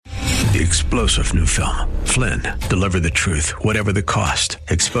The explosive new film, Flynn, deliver the truth, whatever the cost,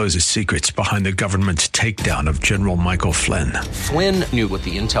 exposes secrets behind the government's takedown of General Michael Flynn. Flynn knew what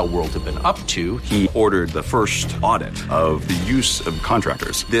the intel world had been up to. He ordered the first audit of the use of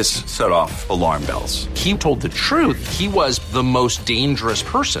contractors. This set off alarm bells. He told the truth. He was the most dangerous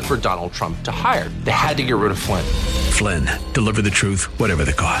person for Donald Trump to hire. They had to get rid of Flynn. Flynn, deliver the truth, whatever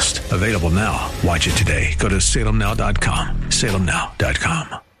the cost. Available now. Watch it today. Go to salemnow.com.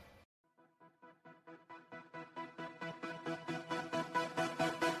 salemnow.com.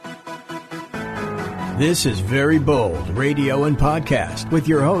 This is Very Bold Radio and Podcast with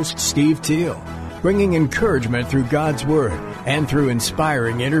your host, Steve Teal, bringing encouragement through God's Word and through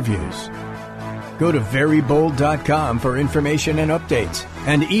inspiring interviews. Go to verybold.com for information and updates,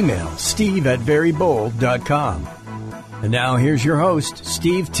 and email steve@verybold.com. And now here's your host,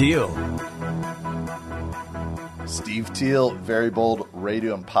 Steve Teal. Steve Teal, Very Bold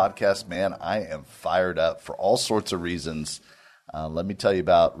Radio and Podcast. Man, I am fired up for all sorts of reasons. Let me tell you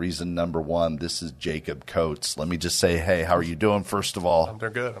about reason number one. This is Jacob Coates. Let me just say, hey, how are you doing, first of all? I'm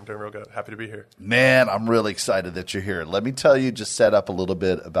doing good. I'm doing real good. Happy to be here. Man, I'm really excited that you're here. Let me tell you, just set up a little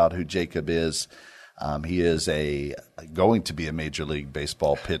bit about who Jacob is. He is going to be a Major League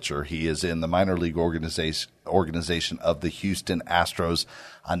Baseball pitcher. He is in the minor league organization of the Houston Astros.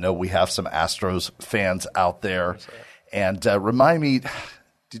 I know we have some Astros fans out there. And remind me,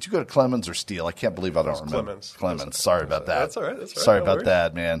 did you go to Clemens or Steele? I can't believe I don't remember. Clemens. Sorry about that. That's all right. Sorry about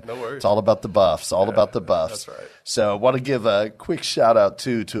that, man. No worries. It's all about the Buffs. About the Buffs. That's right. So I want to give a quick shout out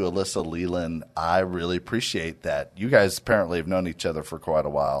to Alyssa Leland. I really appreciate that. You guys apparently have known each other for quite a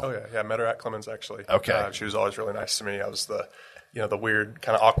while. Oh, yeah. Yeah, I met her at Clemens, actually. Okay. She was always really nice to me. I was the weird,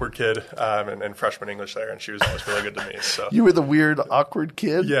 kind of awkward kid in freshman English there, and she was always really good to me. So You were the weird, awkward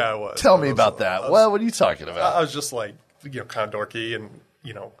kid? Yeah, I was. Tell me about that. What are you talking about? I was just like, kind of dorky and,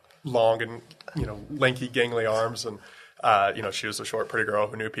 long and, lanky, gangly arms. And, she was a short, pretty girl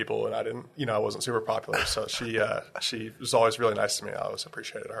who knew people, and I didn't, I wasn't super popular. So she was always really nice to me. I always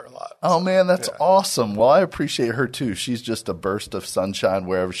appreciated her a lot. Oh, man, that's awesome. Well, I appreciate her, too. She's just a burst of sunshine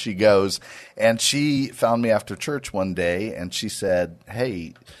wherever she goes. And she found me after church one day, and she said,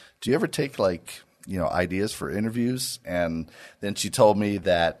 hey, do you ever take, ideas for interviews? And then she told me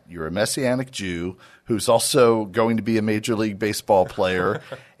that you're a Messianic Jew who's also going to be a Major League Baseball player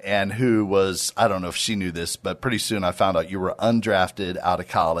and who was, I don't know if she knew this, but pretty soon I found out you were undrafted out of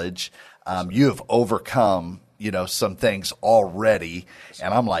college. You have overcome, some things already.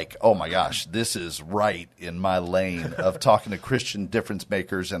 And I'm like, oh my gosh, this is right in my lane of talking to Christian difference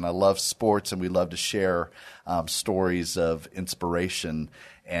makers. And I love sports, and we love to share stories of inspiration.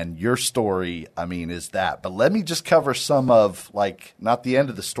 And your story, is that. But let me just cover some of, not the end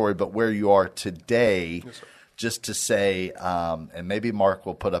of the story, but where you are today. Yes, sir. Just to say, and maybe Mark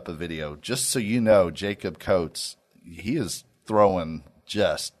will put up a video, just so you know, Jacob Coates, he is throwing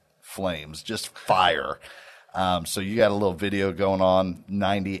just flames, just fire. So you got a little video going on,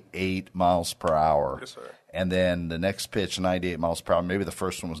 98 miles per hour. Yes, sir. And then the next pitch, 98 miles per hour. Maybe the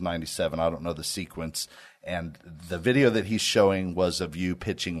first one was 97. I don't know the sequence. And the video that he's showing was of you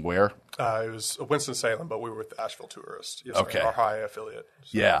pitching where? It was Winston-Salem, but we were with the Asheville Tourist. Yes, okay. Our high affiliate.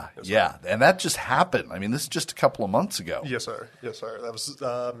 So, yeah. And that just happened. This is just a couple of months ago. Yes, sir. That was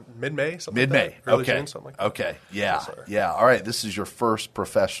mid-May, Mid-May. Like that. Early okay. June, something like that. Okay. Yeah. Yes, sir. Yeah. All right. This is your first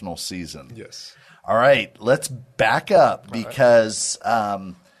professional season. Yes. All right. Let's back up because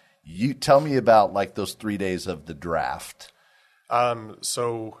you tell me about those 3 days of the draft.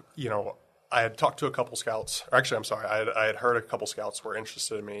 I had talked to a couple scouts. Actually, I'm sorry. I had heard a couple scouts were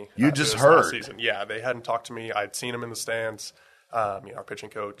interested in me. You just heard? Last season. Yeah, they hadn't talked to me. I'd seen them in the stands, our pitching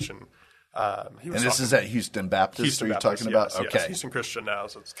coach. And this is at Houston Baptist? Houston you're Baptist, talking about? Yes, Okay. Yes, Houston Christian now,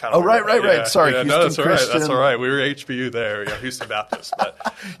 so it's kind of right. Sorry, Houston that's Christian. That's all right. We were HBU there, Houston Baptist.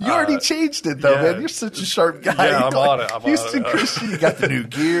 But, you already changed it, though, man. You're such a sharp guy. Yeah, I'm on it. Houston Christian, you got the new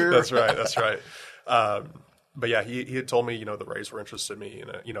gear. That's right. But yeah, he had told me, the Rays were interested in me,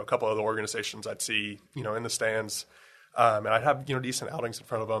 and a couple other organizations I'd see, in the stands, and I'd have decent outings in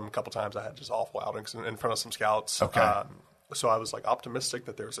front of them. A couple times I had just awful outings in front of some scouts. Okay. So I was optimistic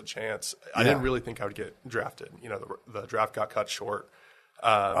that there was a chance. I didn't really think I would get drafted. The draft got cut short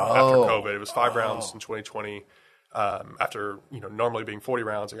after COVID. It was 5 rounds in 2020. After normally being 40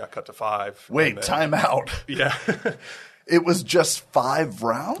 rounds, it got cut to 5. Wait, time out. Yeah. It was just 5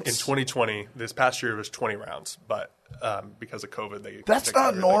 rounds? In 2020, this past year it was 20 rounds, but because of COVID, That's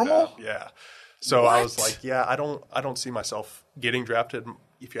not normal? Yeah. So What? I was like, I don't see myself getting drafted.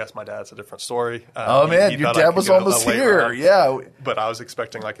 If you ask my dad, it's a different story. Man, your dad was almost here. Yeah. But I was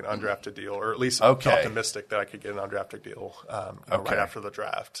expecting an undrafted deal, or at least optimistic that I could get an undrafted deal right after the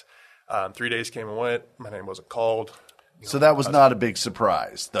draft. 3 days came and went. My name wasn't called. So that was not a big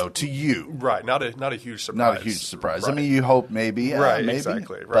surprise, though, to you. Right. Not a huge surprise. Not a huge surprise. Right. I mean, you hope maybe. Right, maybe,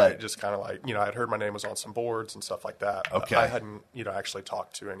 exactly. Right. But Just kind of like, I'd heard my name was on some boards and stuff like that. Okay. I hadn't, actually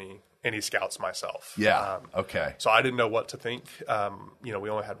talked to any scouts myself. Yeah. Okay. So I didn't know what to think. We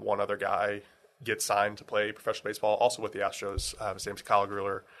only had one other guy get signed to play professional baseball, also with the Astros. His name's Kyle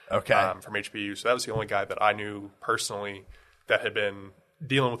Grueller. Okay. From HBU. So that was the only guy that I knew personally that had been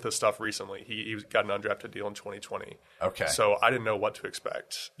dealing with this stuff recently. He got an undrafted deal in 2020. Okay. So I didn't know what to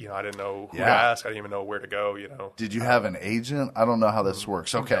expect. I didn't know who to ask. I didn't even know where to go, Did you have an agent? I don't know how this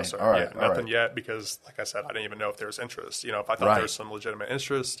works. Okay. No, sir. All right. Yeah, nothing yet because, like I said, I didn't even know if there was interest. If I thought there was some legitimate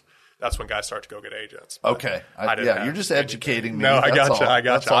interest, that's when guys start to go get agents. But okay. you're just educating me. No, I That's gotcha. all. I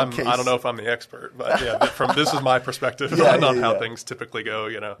gotcha. That's all I don't know if I'm the expert, but this is my perspective on how things typically go,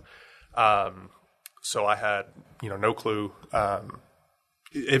 So I had, no clue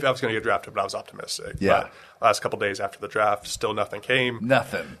if I was going to get drafted, but I was optimistic. Yeah. But last couple of days after the draft, still nothing came.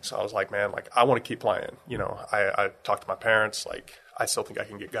 Nothing. So I was like, man, I want to keep playing. I talked to my parents. I still think I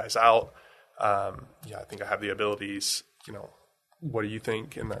can get guys out. I think I have the abilities. What do you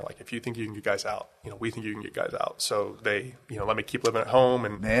think? And they're like, if you think you can get guys out, we think you can get guys out. So they, let me keep living at home.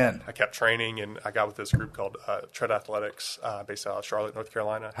 And I kept training, and I got with this group called Tread Athletics, based out of Charlotte, North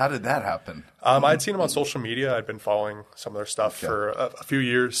Carolina. How did that happen? I'd seen them on social media. I'd been following some of their stuff for a few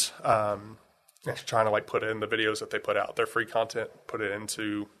years, trying to put in the videos that they put out, their free content, put it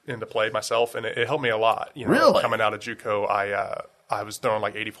into play myself, and it helped me a lot. Really? Coming out of JUCO, I was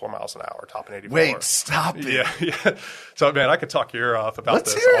throwing 84 miles an hour, topping 84. Wait, stop it. Yeah. So, man, I could talk your ear off about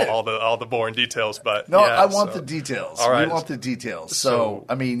Let's this, hear it. all the boring details, but no, I want the details. All right. We want the details. So,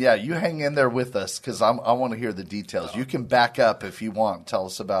 I mean, you hang in there with us because I want to hear the details. You can back up if you want. Tell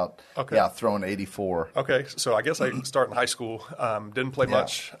us about throwing 84. Okay, so I guess I started in high school. Didn't play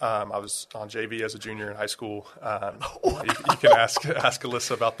much. I was on JV as a junior in high school. You can ask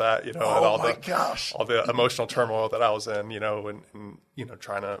Alyssa about that. And all the emotional turmoil that I was in. And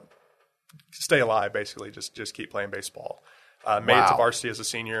trying to stay alive, basically, just keep playing baseball. Made it to varsity as a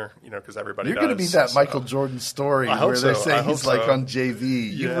senior, because everybody You're does. going to be that Michael Jordan story where they say he's on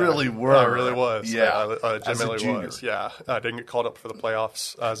JV. You really were. I really was. Yeah. I genuinely was. Yeah. I didn't get called up for the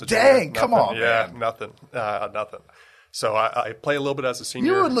playoffs as a junior. Dang, come on, man. Nothing. So I play a little bit as a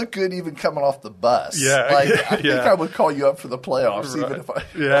senior. You would look good even coming off the bus. Yeah. I think I would call you up for the playoffs even if I...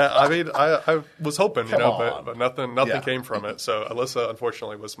 Yeah, I mean, I was hoping, but nothing came from it. So Alyssa,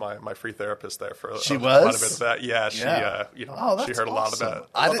 unfortunately, was my free therapist there for quite a bit of that. Yeah, she she heard a lot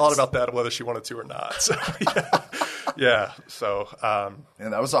about that, whether she wanted to or not. So, yeah. So,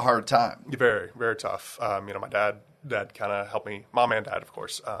 and that was a hard time. Very, very tough. My dad kind of helped me, mom and dad, of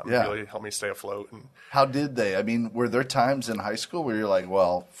course, really helped me stay afloat. And how did they? I mean, were there times in high school where you're like,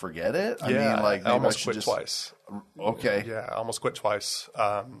 well, forget it? I almost quit twice. Okay. Yeah, I almost quit twice.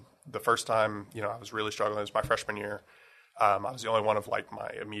 The first time, I was really struggling. It was my freshman year. I was the only one of my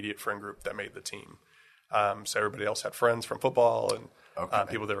immediate friend group that made the team. So everybody else had friends from football and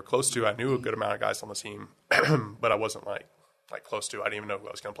people they were close to. I knew a good amount of guys on the team, but I wasn't close to. I didn't even know who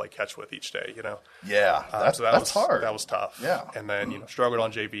I was going to play catch with each day, Yeah, that's hard. That was tough. Yeah. And then, struggled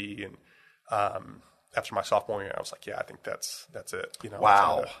on JV. And after my sophomore year, I was like, I think that's it.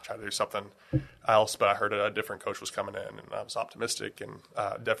 Wow. Try to do something else. But I heard a different coach was coming in, and I was optimistic, and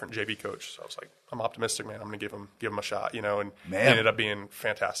different JV coach. So I was like, I'm optimistic, man. I'm going to give him a shot, and he ended up being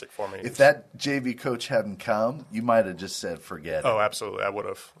fantastic for me. If that JV coach hadn't come, you might have just said, forget it. Oh, absolutely. I would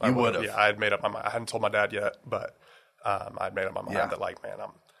have. You would have. Yeah, I had made up my mind. I hadn't told my dad yet, but I'd made up my mind that,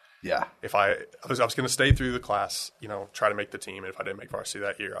 if I was going to stay through the class, try to make the team. And if I didn't make varsity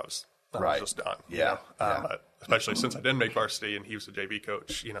that year, I was just done. Yeah. But especially since I didn't make varsity and he was a JV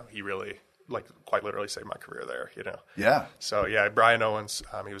coach, he really, quite literally saved my career there, Yeah. So, Brian Owens,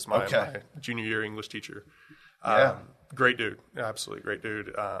 he was my junior year English teacher. Great dude. Absolutely great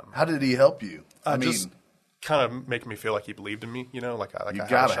dude. How did he help you? Just kind of making me feel like he believed in me, I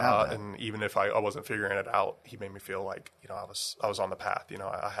had a shot, and even if I wasn't figuring it out, he made me feel like I was on the path.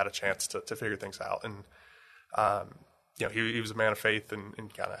 I had a chance to figure things out, and he was a man of faith and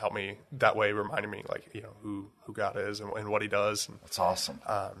kind of helped me that way, reminding me who God is and what He does. And, that's awesome.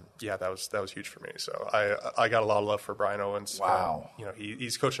 That was huge for me. So I got a lot of love for Brian Owens. Wow.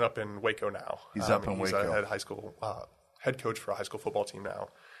 He's coaching up in Waco now. He's up in Waco. He's a head coach for a high school football team now.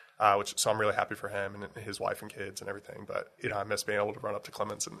 So I'm really happy for him and his wife and kids and everything. But, I miss being able to run up to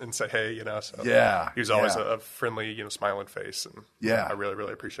Clemens and say, hey, So he was always a friendly, smiling face. And I really,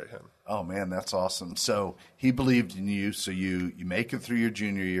 really appreciate him. Oh, man, that's awesome. So he believed in you. So you make it through your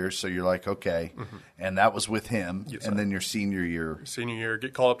junior year. So you're like, okay. Mm-hmm. And that was with him. Yes, and then your senior year. Senior year,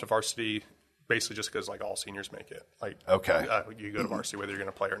 get called up to varsity basically just because, all seniors make it. You go to varsity whether you're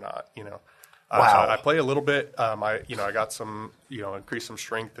going to play or not, Wow. So I play a little bit. I got some, increased some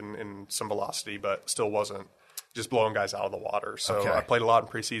strength and some velocity, but still wasn't just blowing guys out of the water. So I played a lot in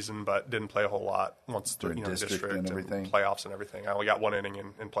preseason, but didn't play a whole lot once through district and everything, playoffs and everything. I only got one inning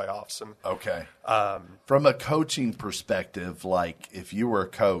in playoffs. And from a coaching perspective, if you were a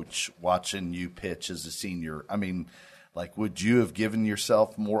coach watching you pitch as a senior, would you have given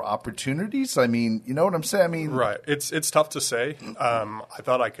yourself more opportunities? You know what I'm saying? Right. It's tough to say. I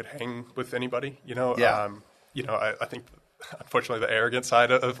thought I could hang with anybody, I think, unfortunately, the arrogant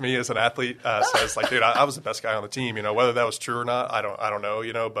side of me as an athlete says, dude, I was the best guy on the team. Whether that was true or not, I don't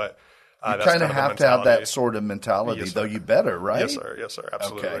know, but you kind of have to have that sort of mentality, though. You better, right? Yes, sir.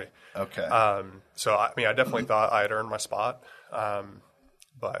 Absolutely. Okay. So, I definitely thought I had earned my spot,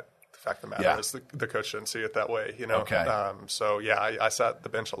 but the fact of the matter is the coach didn't see it that way, Okay. I sat the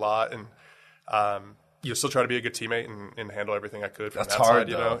bench a lot and you still try to be a good teammate and handle everything I could from That's that hard,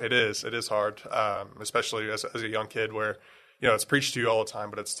 side. though. It is hard, especially as a young kid where, it's preached to you all the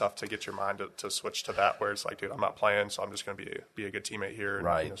time, but it's tough to get your mind to switch to that where it's like, dude, I'm not playing, so I'm just going to be a good teammate here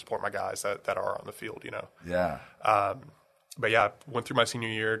and support my guys that are on the field, Yeah. But went through my senior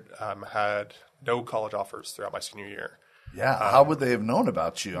year, had no college offers throughout my senior year. Yeah. How would they have known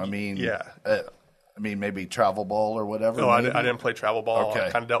about you? Maybe travel ball or whatever. No, I didn't play travel ball. Okay. I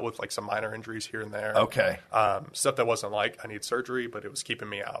kind of dealt with some minor injuries here and there. Okay. Stuff that wasn't I need surgery, but it was keeping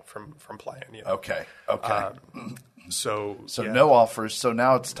me out from playing. Okay. So yeah. No offers. So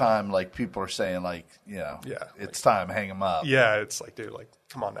now it's time. People are saying it's time. Hang them up. Yeah. It's dude,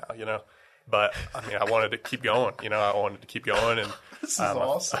 come on now, But I wanted to keep going. I wanted to keep going, and this is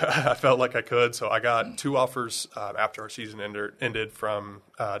awesome. I felt like I could. So I got 2 offers after our season ended from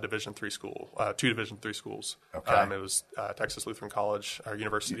Division III school, 2 Division III schools. Okay. It was Texas Lutheran College or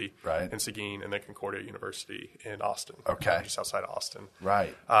University in Seguin, and then Concordia University in Austin. Okay. Just outside of Austin.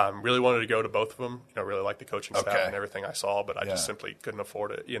 Right. Really wanted to go to both of them. Really liked the coaching staff and everything I saw, but I just simply couldn't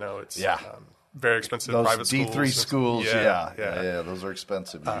afford it. It's very expensive private schools. D3 schools, yeah. Those are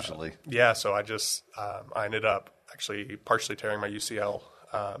expensive usually. So I just I ended up actually partially tearing my UCL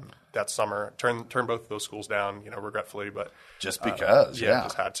that summer. Turned both of those schools down, regretfully, but just because,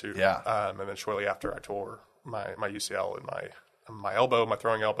 just had to. And then shortly after, I tore my UCL in my elbow, my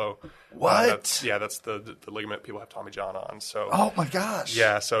throwing elbow. What? That's the ligament people have Tommy John on. So. Oh my gosh.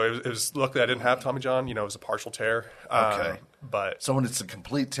 Yeah. So it was luckily I didn't have Tommy John. It was a partial tear. Okay. But so when it's a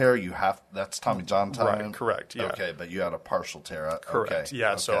complete tear, that's Tommy John time. Right. Correct. Yeah. Okay, but you had a partial tear. Correct. Okay.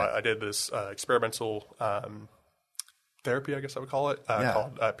 Yeah. Okay. So I did this experimental therapy, I guess I would call it,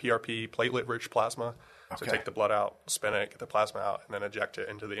 called PRP, platelet-rich plasma. So take the blood out, spin it, get the plasma out, and then eject it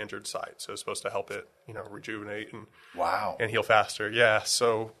into the injured site. So it's supposed to help it, rejuvenate and heal faster. Yeah.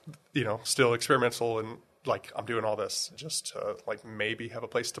 So, still experimental and I'm doing all this just to maybe have a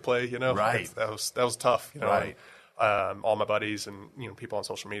place to play. Right. That was tough. Right. All my buddies and people on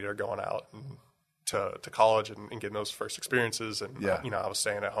social media are going out and to college and getting those first experiences. And I was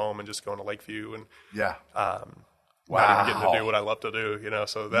staying at home and just going to Lakeview and not even getting to do what I love to do,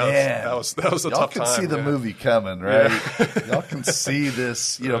 So that was a tough time. Y'all can see the movie coming, right? Yeah. Y'all can see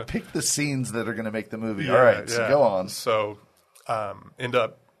this. Pick the scenes that are going to make the movie. All right, so go on. So end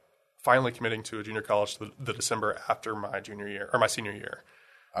up finally committing to a junior college the December after my junior year or my senior year.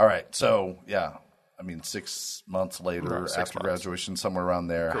 All right, so 6 months later after graduation, somewhere around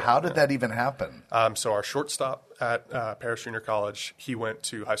there. Correct, How did that even happen? So our shortstop at Paris Junior College, he went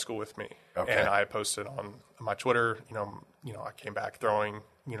to high school with me. Okay. And I posted on my Twitter, I came back throwing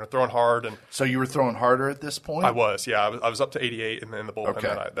hard. And so you were throwing harder at this point? I was, yeah. I was up to 88 in the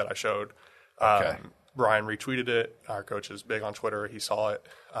bullpen that I showed. Brian retweeted it. Our coach is big on Twitter. He saw it,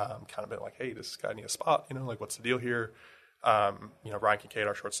 kind of been like, hey, this guy needs a spot, what's the deal here? Ryan Kincaid,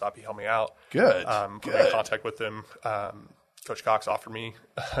 our shortstop, he helped me out. Good. Put me in contact with him. Coach Cox offered me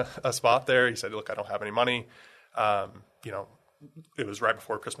a spot there. He said, look, I don't have any money. It was right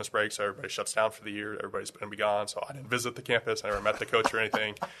before Christmas break, so everybody shuts down for the year. Everybody's going to be gone, so I didn't visit the campus. I never met the coach or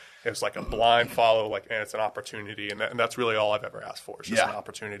anything. It was like a blind follow, and it's an opportunity, and that's really all I've ever asked for. It's just an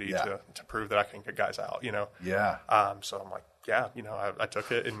opportunity to prove that I can get guys out, Yeah. So I'm like, I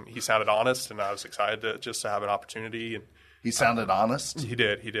took it, and he sounded honest, and I was excited to have an opportunity, and He sounded honest. He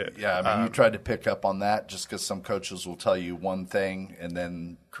did. Yeah, I mean, you tried to pick up on that just because some coaches will tell you one thing and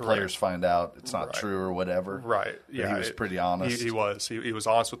then players find out it's not true or whatever. Right. But he was pretty honest. He was. He was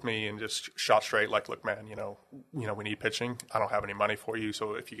honest with me and just shot straight. Like, look, man, we need pitching. I don't have any money for you,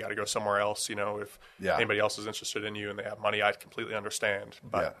 so if you got to go somewhere else, if anybody else is interested in you and they have money, I completely understand.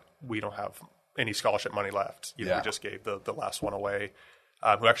 But we don't have any scholarship money left. We just gave the last one away.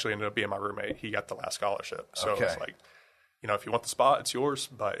 Who actually ended up being my roommate. He got the last scholarship. So it's like, if you want the spot, it's yours.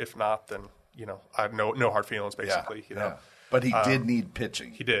 But if not, then, I have no hard feelings, basically. But he did need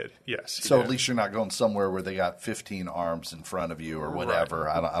pitching. He did, yes. So at least you're not going somewhere where they got 15 arms in front of you or whatever.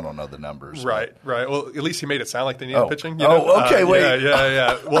 Right. I don't know the numbers. Right. Well, at least he made it sound like they needed pitching. Okay, wait.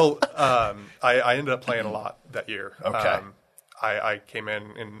 Yeah. Well, I ended up playing a lot that year. Okay. I came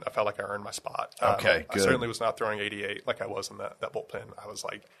in and I felt like I earned my spot. Okay, good. I certainly was not throwing 88 like I was in that bullpen. I was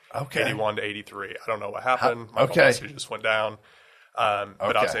like 81 to 83. I don't know what happened. My velocity just went down.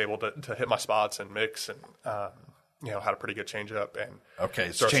 But I was able to hit my spots and mix and, had a pretty good changeup.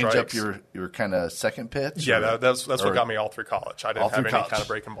 And so changeup your kind of second pitch? Yeah, that's what got me all through college. I didn't have any kind of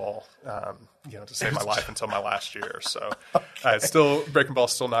breaking ball, to save my life until my last year. So breaking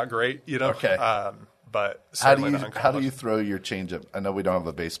ball's still not great, Okay. But how do you throw your changeup? I know we don't have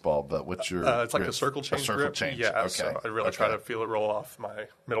a baseball, but what's your? It's like a circle change. Grip. Yeah. Okay. So I really try to feel it roll off my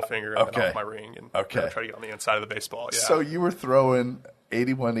middle finger and then off my ring, and try to get on the inside of the baseball. Yeah. So you were throwing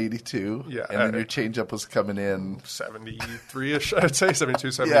 81, 82, and then your changeup was coming in 73ish. I'd say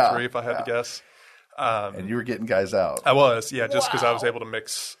 72, 73 if I had to guess. And you were getting guys out. I was, just because I was able to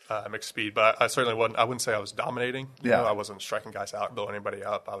mix speed, but I certainly wasn't. I wouldn't say I was dominating. I wasn't striking guys out, blowing anybody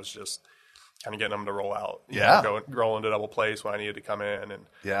up. I was just kind of getting them to roll out, roll into double plays when I needed to come in. And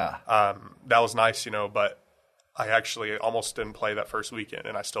that was nice, but I actually almost didn't play that first weekend,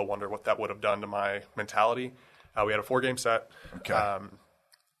 and I still wonder what that would have done to my mentality. We had a 4-game set,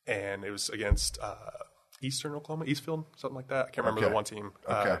 and it was against Eastern Oklahoma, Eastfield, something like that. I can't remember the one team.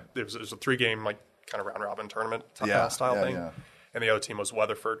 It was a 3-game kind of round-robin tournament style thing. Yeah. And the other team was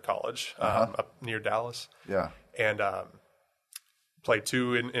Weatherford College up near Dallas. Yeah. And played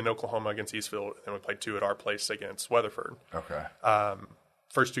 2 in Oklahoma against Eastfield, and then we played 2 at our place against Weatherford. Okay.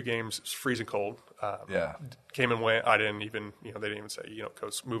 First 2 games, it was freezing cold. Came and went. I didn't even, they didn't even say,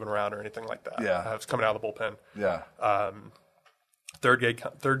 coach moving around or anything like that. Yeah. I was coming out of the bullpen. Yeah.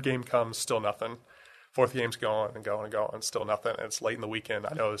 Third game comes, still nothing. Fourth game's going and going and going, still nothing. And it's late in the weekend.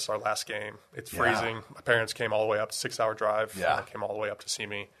 I know this is our last game. It's freezing. My parents came all the way up, 6-hour drive. Yeah. Came all the way up to see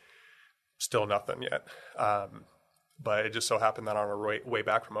me. Still nothing yet. But it just so happened that on our way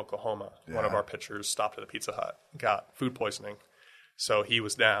back from Oklahoma, one of our pitchers stopped at a Pizza Hut, got food poisoning. So he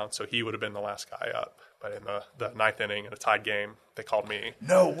was down. So he would have been the last guy up. But in the 9th inning in a tied game, they called me.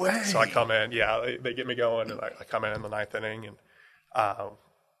 No way. So I come in. Yeah, they get me going, and I come in the 9th inning, and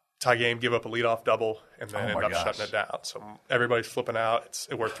tie game, give up a leadoff double, and then end up shutting it down. So everybody's flipping out.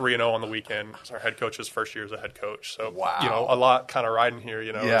 We're 3-0 on the weekend. It's our head coach's first year as a head coach. So, a lot kind of riding here,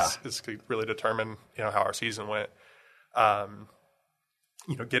 is really determine, how our season went.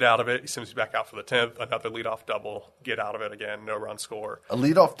 Get out of it. He sends me back out for the 10th, another leadoff double, get out of it again, no run score. A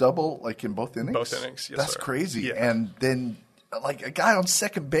leadoff double, like in both innings? Both innings, yes, That's sir. crazy. Yeah. And then, like, a guy on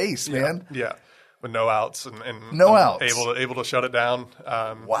second base, man. Yeah. With no outs and no outs. Able to shut it down.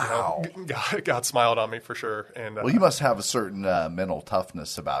 Wow. God smiled on me for sure. And well, you must have a certain mental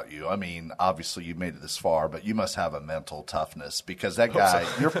toughness about you. I mean, obviously you made it this far, but you must have a mental toughness because that guy,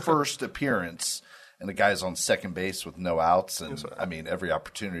 your first appearance – and the guy's on second base with no outs, and I mean every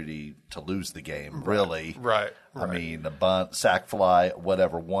opportunity to lose the game. Really, right. I mean, a bunt, sac fly,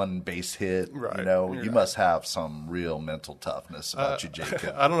 whatever, one base hit. Right. You must have some real mental toughness about you,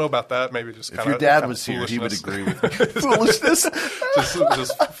 Jacob. I don't know about that. Maybe just if your dad was here, he would agree with me. Foolishness.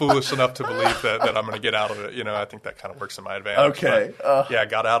 just foolish enough to believe that I'm going to get out of it. I think that kind of works in my advantage. Okay. I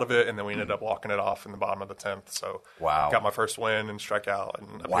got out of it, and then we ended up walking it off in the bottom of the 10th. So got my first win and strikeout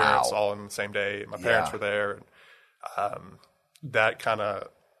and appearance all in the same day. My parents were there, and that kind of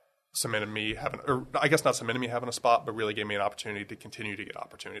cemented me having a spot, but really gave me an opportunity to continue to get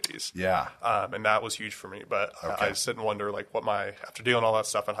opportunities. Yeah. And that was huge for me. But I sit and wonder, after dealing all that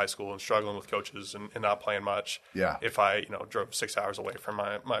stuff in high school and struggling with coaches and not playing much, if I, drove 6 hours away from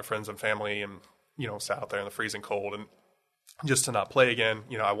my friends and family and, sat out there in the freezing cold and just to not play again,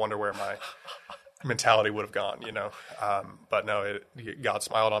 I wonder where my mentality would have gone, but no, God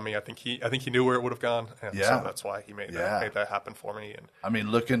smiled on me. I think he knew where it would have gone, and so that's why he made that happen for me. And I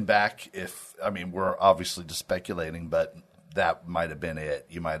mean, looking back, we're obviously just speculating, but that might have been it.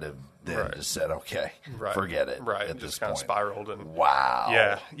 You might have then just said, okay, forget it. Right. At And this just kind point. of spiraled. And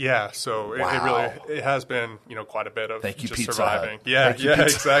Wow. Yeah. So it has been, quite a bit of Thank you, just Pizza surviving. Hut. Yeah. Thank you, Yeah.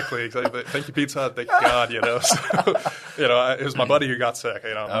 Pizza Exactly. Thank you, Pizza Hut. Thank you, God. So, it was my buddy who got sick.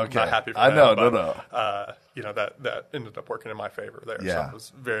 I'm not happy for that. No. That ended up working in my favor there. Yeah. So I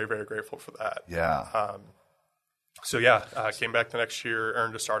was very, very grateful for that. Yeah. Came back the next year,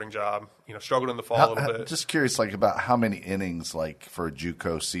 earned a starting job. Struggled in the fall a little bit. Just curious, about how many innings, for a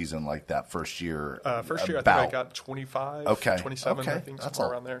JUCO season like that first year? I think I got 25, 27, I think, that's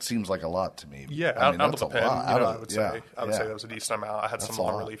somewhere around there. Seems like a lot to me. Yeah, I mean, out of the that's a pen, lot. I would say. I would say that was a decent amount. I had some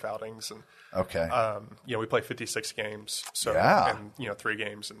long relief outings. And, we played 56 games. So, and 3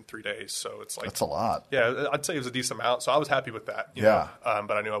 games in 3 days. So it's that's a lot. Yeah, I'd say it was a decent amount. So I was happy with that. You know?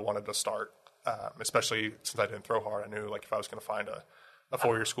 But I knew I wanted to start. Especially since I didn't throw hard, I knew if I was going to find a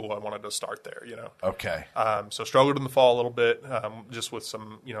 4-year school, I wanted to start there. Okay. So struggled in the fall a little bit, just with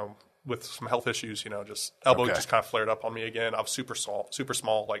some health issues. Just elbow just kind of flared up on me again. I was super small. I was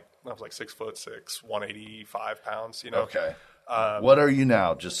 6'6", 185 pounds. Okay. What are you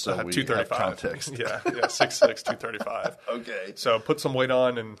now? Just so we 235. have context. Yeah, 6'6", 235. Okay. So put some weight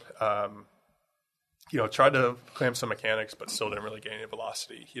on and. Tried to clamp some mechanics, but still didn't really gain any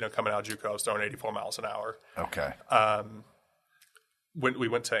velocity. Coming out of JUCO, I was throwing 84 miles an hour. Okay. We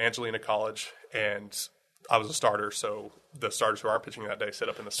went to Angelina College, and I was a starter, so the starters who aren't pitching that day sit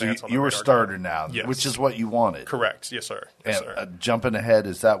up in the stands. You were a starter now, yes. Which is what you wanted. Correct. Yes, sir. And jumping ahead,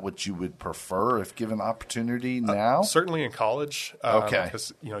 is that what you would prefer if given opportunity now? Certainly in college. Okay.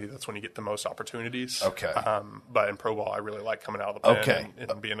 Because, that's when you get the most opportunities. Okay. But in pro ball, I really like coming out of the pen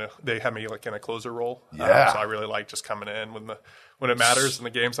and they have me in a closer role. Yeah. So I really like just coming in when it matters and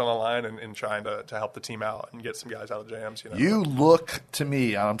the game's on the line and trying to help the team out and get some guys out of jams. You look to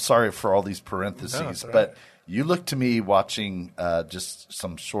me, I'm sorry for all these parentheses, but you look to me watching just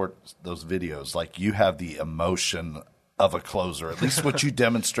some those videos, like you have the emotion of a closer, at least what you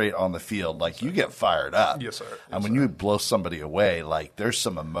demonstrate on the field. Like you get fired up. Yes, sir. And when you blow somebody away, there's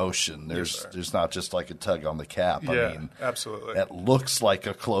some emotion. There's not just a tug on the cap. Yeah, I mean, absolutely. It looks like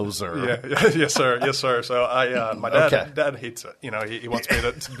a closer. Yeah. Yes, sir. Yes, sir. So my dad hates it. He wants me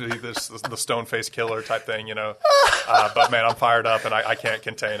to be the stone face killer type thing. But man, I'm fired up and I can't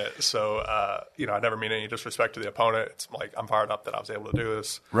contain it. So I never mean any disrespect to the opponent. It's I'm fired up that I was able to do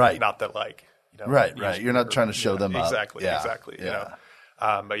this. Right. Not that Right. You're not trying to show them up. Exactly. Yeah.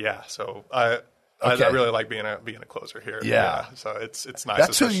 But yeah, so I really like being a closer here. Yeah. So it's nice.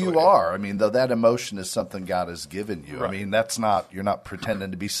 That's who you are. I mean, though that emotion is something God has given you. Right. I mean, you're not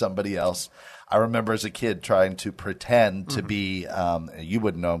pretending to be somebody else. I remember as a kid trying to pretend to be, you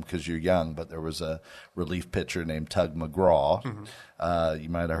wouldn't know him because you're young, but there was a relief pitcher named Tug McGraw. You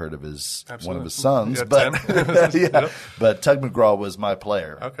might have heard of one of his sons, but but Tug McGraw was my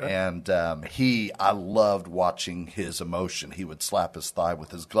player. Okay. And I loved watching his emotion. He would slap his thigh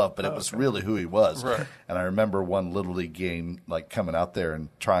with his glove, but it was really who he was. Right. And I remember one Little League game, coming out there and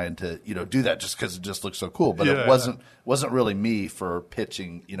trying to, do that just because it just looked so cool. But it wasn't really me for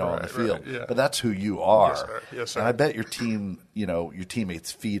pitching, on the field. Right, yeah. But that's who you are. Yes, sir. Yes, sir. And I bet your team, your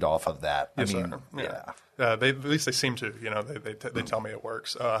teammates feed off of that. Yes, sir. At least they seem to. They tell me it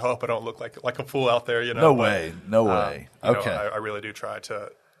works. I hope I don't look like a fool out there. No way. Okay. I really do try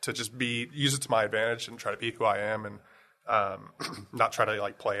to just use it to my advantage and try to be who I am and not try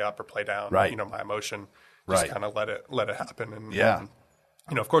to play up or play down. Right. My emotion. Just kind of let it happen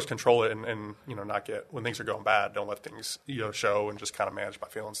and of course control it and not get when things are going bad. Don't let things show and just kind of manage my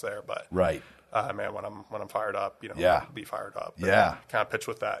feelings there. But right. Man, when I'm fired up, be fired up. Yeah. Kind of pitch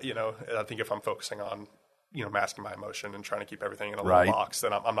with that. I think if I'm focusing on masking my emotion and trying to keep everything in a little box,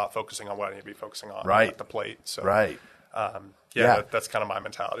 then I'm not focusing on what I need to be focusing on at the plate. So, that's kind of my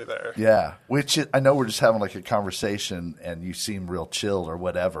mentality there. Yeah, which I know we're just having a conversation and you seem real chill or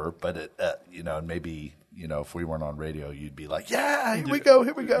whatever, but it, maybe, if we weren't on radio, you'd be like, yeah, here we go.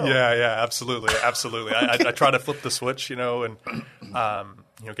 Yeah, absolutely. I try to flip the switch, and,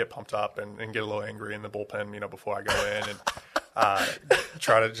 get pumped up and get a little angry in the bullpen, before I go in and,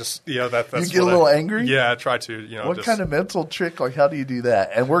 try to just that's you get a little angry. Yeah, I try to What kind of mental trick? How do you do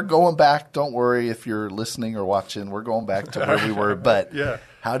that? And we're going back. Don't worry if you're listening or watching. We're going back to where we were. But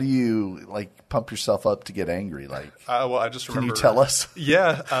how do you pump yourself up to get angry? Well, I just remember. Can you tell us?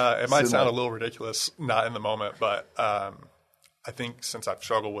 Yeah, it might sound a little ridiculous, not in the moment, but I think since I've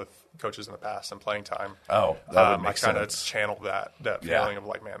struggled with coaches in the past and playing time, that would make I kind of sense. channeled that feeling of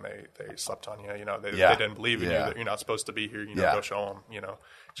man, they slept on you. They didn't believe in you that you're not supposed to be here. Go show them.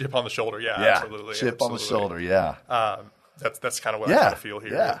 Chip on the shoulder. Yeah, absolutely. Chip on the shoulder. Yeah. That's kind of what I kind of feel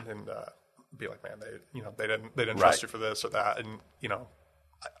here. Yeah. And be like, man, they didn't trust you for this or that, and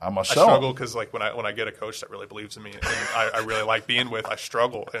I struggle because like when I get a coach that really believes in me and I really like being with, I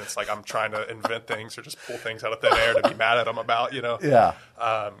struggle, and it's like I'm trying to invent things or just pull things out of thin air to be mad at them about, Yeah.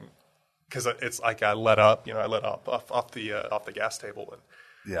 Because it's like I let up off the gas table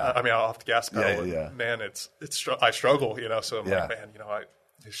and off the gas pedal. Yeah. And, man, I struggle, So I'm like, man,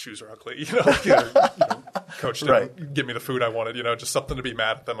 his shoes are ugly, Coach didn't give me the food I wanted, just something to be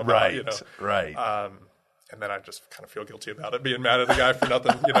mad at them about, Right. And then I just kind of feel guilty about it, being mad at the guy for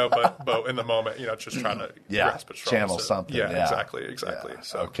nothing, but in the moment, just trying to grasp it strong. Channel something. Yeah, Yeah, exactly. Yeah.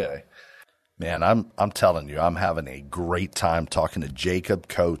 So. Okay. Man, I'm telling you, I'm having a great time talking to Jacob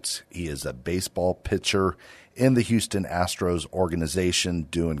Coates. He is a baseball pitcher in the Houston Astros organization,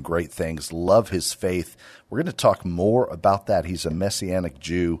 doing great things. Love his faith. We're going to talk more about that. He's a Messianic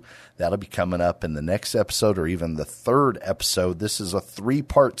Jew. That'll be coming up in the next episode or even the third episode. This is a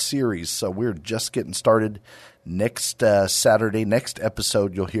 3-part series, so we're just getting started. Next Saturday, next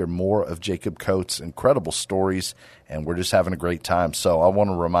episode, you'll hear more of Jacob Coates' incredible stories, and we're just having a great time. So I want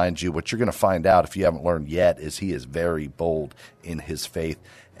to remind you, what you're going to find out if you haven't learned yet is he is very bold in his faith,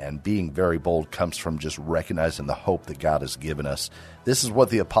 and being very bold comes from just recognizing the hope that God has given us. This is what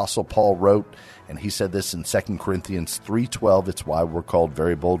the Apostle Paul wrote, and he said this in 2 Corinthians 3:12. It's why we're called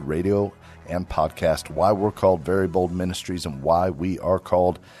Very Bold Radio and Podcast, why we're called Very Bold Ministries, and why we are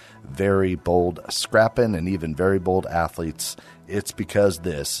called Very Bold Scrappin' and even Very Bold Athletes. It's because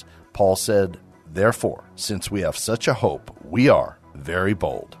this, Paul said, therefore, since we have such a hope, we are very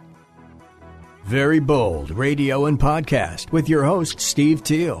bold. Very Bold Radio and Podcast with your host, Steve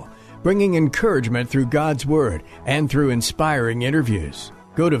Teal, bringing encouragement through God's Word and through inspiring interviews.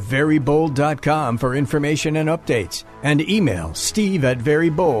 Go to verybold.com for information and updates, and email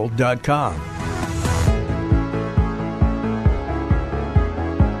steve@verybold.com.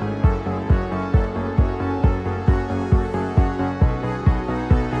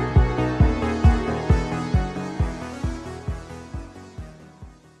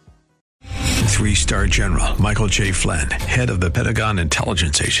 Three-star General Michael J. Flynn, head of the Pentagon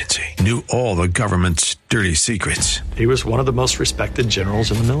Intelligence Agency, knew all the government's dirty secrets. He was one of the most respected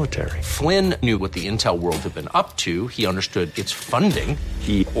generals in the military. Flynn knew what the intel world had been up to. He understood its funding.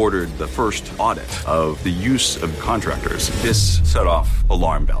 He ordered the first audit of the use of contractors. This set off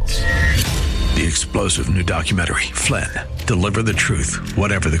alarm bells. The explosive new documentary, Flynn, Deliver the Truth,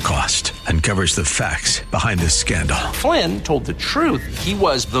 Whatever the Cost, uncovers the facts behind this scandal. Flynn told the truth. He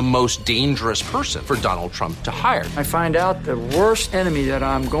was the most dangerous person for Donald Trump to hire. I find out the worst enemy that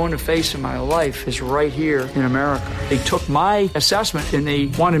I'm going to face in my life is right here in America. They took my assessment and they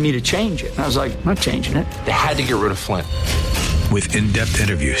wanted me to change it. And I was like, I'm not changing it. They had to get rid of Flynn. With in-depth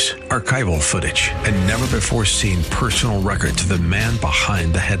interviews, archival footage, and never-before-seen personal records of the man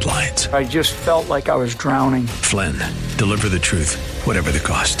behind the headlines. I just felt like I was drowning. Flynn, Deliver the Truth, Whatever the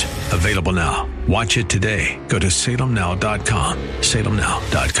Cost. Available now. Watch it today. Go to salemnow.com.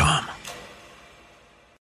 salemnow.com.